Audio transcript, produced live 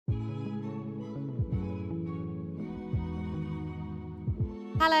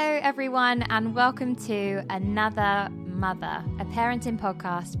Hello, everyone, and welcome to Another Mother, a parenting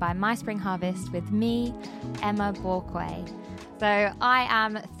podcast by My Spring Harvest with me, Emma Borquaye. So I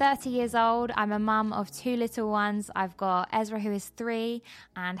am 30 years old. I'm a mum of two little ones. I've got Ezra, who is 3,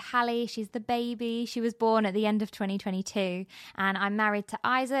 and Hallie, she's the baby. She was born at the end of 2022. And I'm married to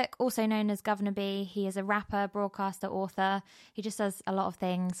Isaac, also known as Governor B. He is a rapper, broadcaster, author. He just does a lot of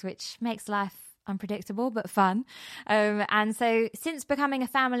things, which makes life unpredictable but fun. And so since becoming a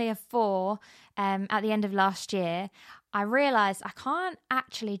family of 4 at the end of last year, I realised I can't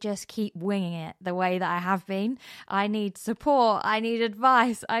actually just keep winging it the way that I have been. I need support, I need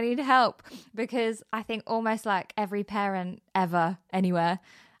advice, I need help, because I think almost like every parent ever, anywhere,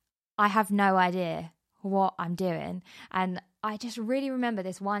 I have no idea what I'm doing. And I just really remember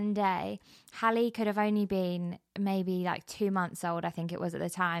this one day. Hallie could have only been maybe like 2 months old, I think it was at the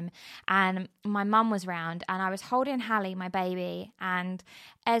time. And my mum was round and I was holding Hallie, my baby, and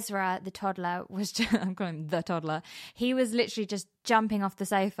Ezra, the toddler, was just, I'm calling him the toddler. He was literally just jumping off the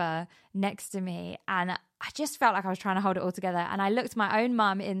sofa next to me. And I just felt like I was trying to hold it all together. And I looked my own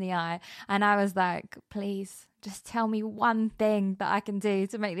mum in the eye and I was like, please just tell me one thing that I can do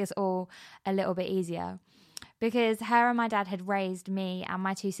to make this all a little bit easier. Because her and my dad had raised me and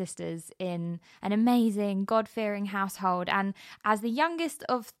my 2 sisters in an amazing, God-fearing household. And as the youngest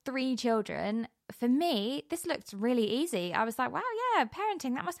of 3 children, for me, this looked really easy. I was like, wow, yeah,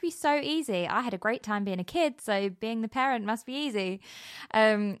 parenting, that must be so easy. I had a great time being a kid, so being the parent must be easy.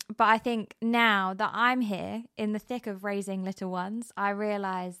 But I think now that I'm here in the thick of raising little ones, I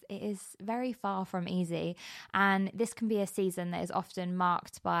realise it is very far from easy. And this can be a season that is often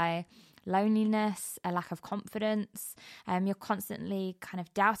marked by loneliness, a lack of confidence. You're constantly kind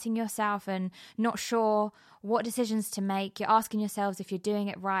of doubting yourself and not sure what decisions to make. You're asking yourselves if you're doing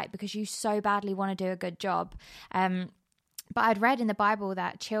it right because you so badly want to do a good job. But I'd read in the Bible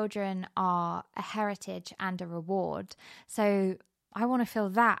that children are a heritage and a reward. So I want to feel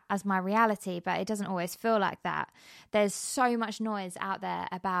that as my reality, but it doesn't always feel like that. There's so much noise out there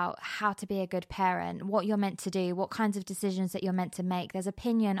about how to be a good parent, what you're meant to do, what kinds of decisions that you're meant to make. There's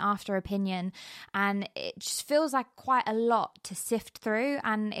opinion after opinion, and it just feels like quite a lot to sift through,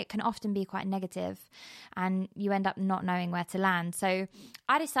 and it can often be quite negative, and you end up not knowing where to land. So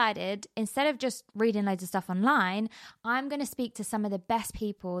I decided, instead of just reading loads of stuff online, I'm going to speak to some of the best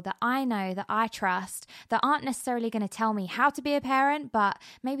people that I know, that I trust, that aren't necessarily going to tell me how to be a parent, but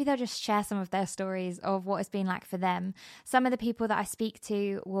maybe they'll just share some of their stories of what it's been like for them. Some of the people that I speak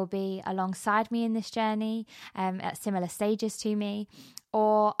to will be alongside me in this journey, at similar stages to me,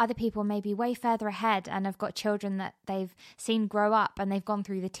 or other people maybe way further ahead and have got children that they've seen grow up and they've gone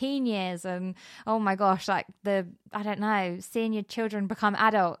through the teen years and, oh my gosh, like seeing your children become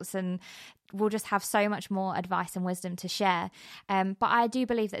adults, and we'll just have so much more advice and wisdom to share. But I do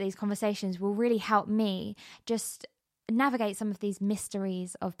believe that these conversations will really help me just navigate some of these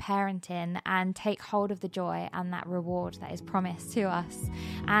mysteries of parenting and take hold of the joy and that reward that is promised to us.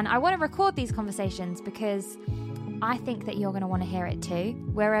 And I want to record these conversations because I think that you're going to want to hear it too,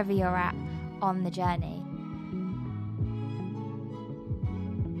 wherever you're at on the journey.